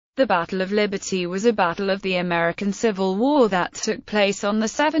The Battle of Liberty was a battle of the American Civil War that took place on the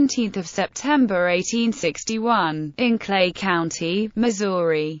 17th of September 1861, in Clay County,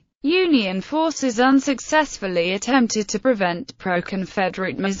 Missouri. Union forces unsuccessfully attempted to prevent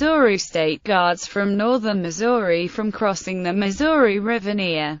pro-Confederate Missouri State Guards from northern Missouri from crossing the Missouri River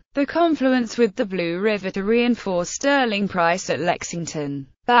near the confluence with the Blue River to reinforce Sterling Price at Lexington.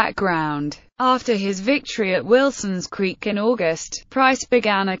 Background: after his victory at Wilson's Creek in August, Price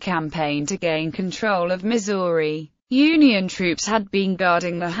began a campaign to gain control of Missouri. Union troops had been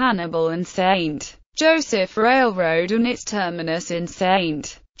guarding the Hannibal and St. Joseph Railroad and its terminus in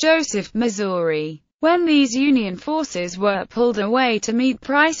St. Joseph, Missouri. When these Union forces were pulled away to meet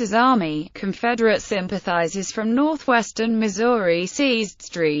Price's army, Confederate sympathizers from northwestern Missouri seized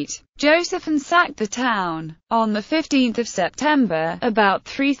St. Joseph and sacked the town. On the 15th of September, about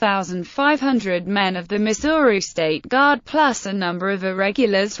 3,500 men of the Missouri State Guard plus a number of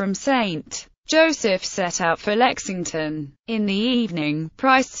irregulars from St. Joseph set out for Lexington. In the evening,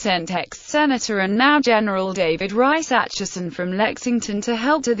 Price sent ex-Senator and now General David Rice Atchison from Lexington to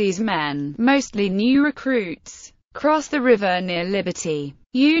help these men, mostly new recruits, cross the river near Liberty.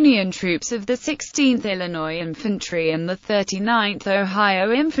 Union troops of the 16th Illinois Infantry and the 39th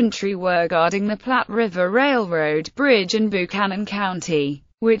Ohio Infantry were guarding the Platte River Railroad Bridge in Buchanan County,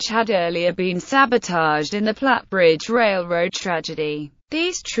 which had earlier been sabotaged in the Platte Bridge Railroad tragedy.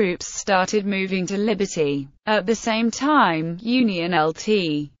 These troops started moving to Liberty. At the same time, Union Lt.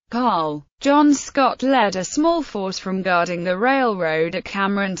 Col. John Scott led a small force from guarding the railroad at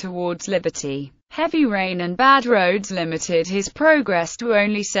Cameron towards Liberty. Heavy rain and bad roads limited his progress to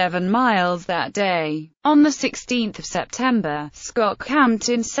only 7 miles that day. On the 16th of September, Scott camped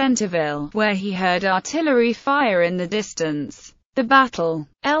in Centerville, where he heard artillery fire in the distance. The battle.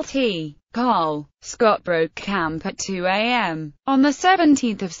 Lt. Col. Scott broke camp at 2 a.m. On the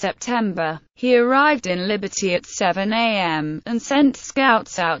 17th of September, he arrived in Liberty at 7 a.m., and sent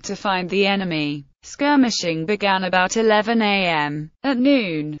scouts out to find the enemy. Skirmishing began about 11 a.m. At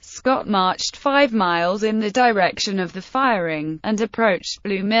noon, Scott marched 5 miles in the direction of the firing, and approached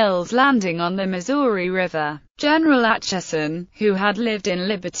Blue Mills Landing on the Missouri River. General Atchison, who had lived in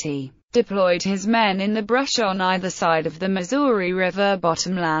Liberty, deployed his men in the brush on either side of the Missouri River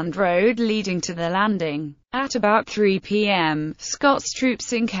bottomland road leading to the landing. At about 3 p.m., Scott's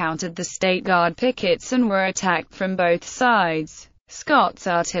troops encountered the State Guard pickets and were attacked from both sides. Scott's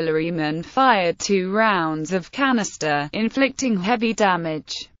artillerymen fired 2 rounds of canister, inflicting heavy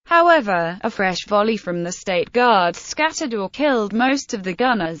damage. However, a fresh volley from the State Guard scattered or killed most of the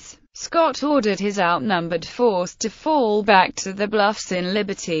gunners. Scott ordered his outnumbered force to fall back to the bluffs in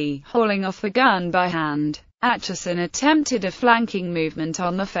Liberty, hauling off a gun by hand. Atchison attempted a flanking movement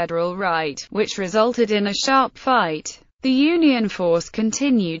on the Federal right, which resulted in a sharp fight. The Union force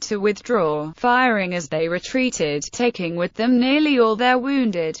continued to withdraw, firing as they retreated, taking with them nearly all their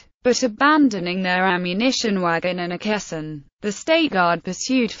wounded, but abandoning their ammunition wagon and a caisson. The State Guard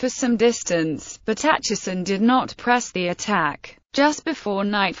pursued for some distance, but Atchison did not press the attack. Just before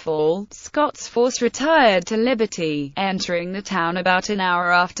nightfall, Scott's force retired to Liberty, entering the town about an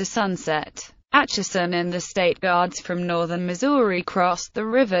hour after sunset. Atchison and the State Guards from northern Missouri crossed the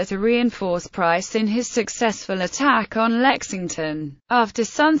river to reinforce Price in his successful attack on Lexington. After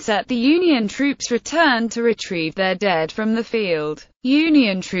sunset, the Union troops returned to retrieve their dead from the field.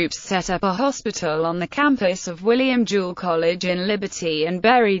 Union troops set up a hospital on the campus of William Jewell College in Liberty and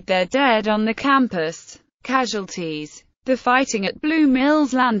buried their dead on the campus. Casualties. The fighting at Blue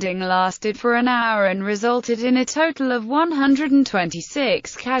Mills Landing lasted for an hour and resulted in a total of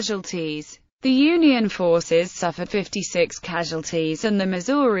 126 casualties. The Union forces suffered 56 casualties and the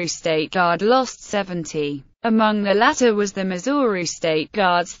Missouri State Guard lost 70. Among the latter was the Missouri State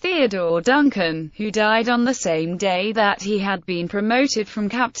Guard's Theodore Duncan, who died on the same day that he had been promoted from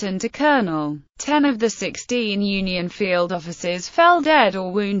captain to colonel. 10 of the 16 Union field officers fell dead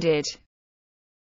or wounded.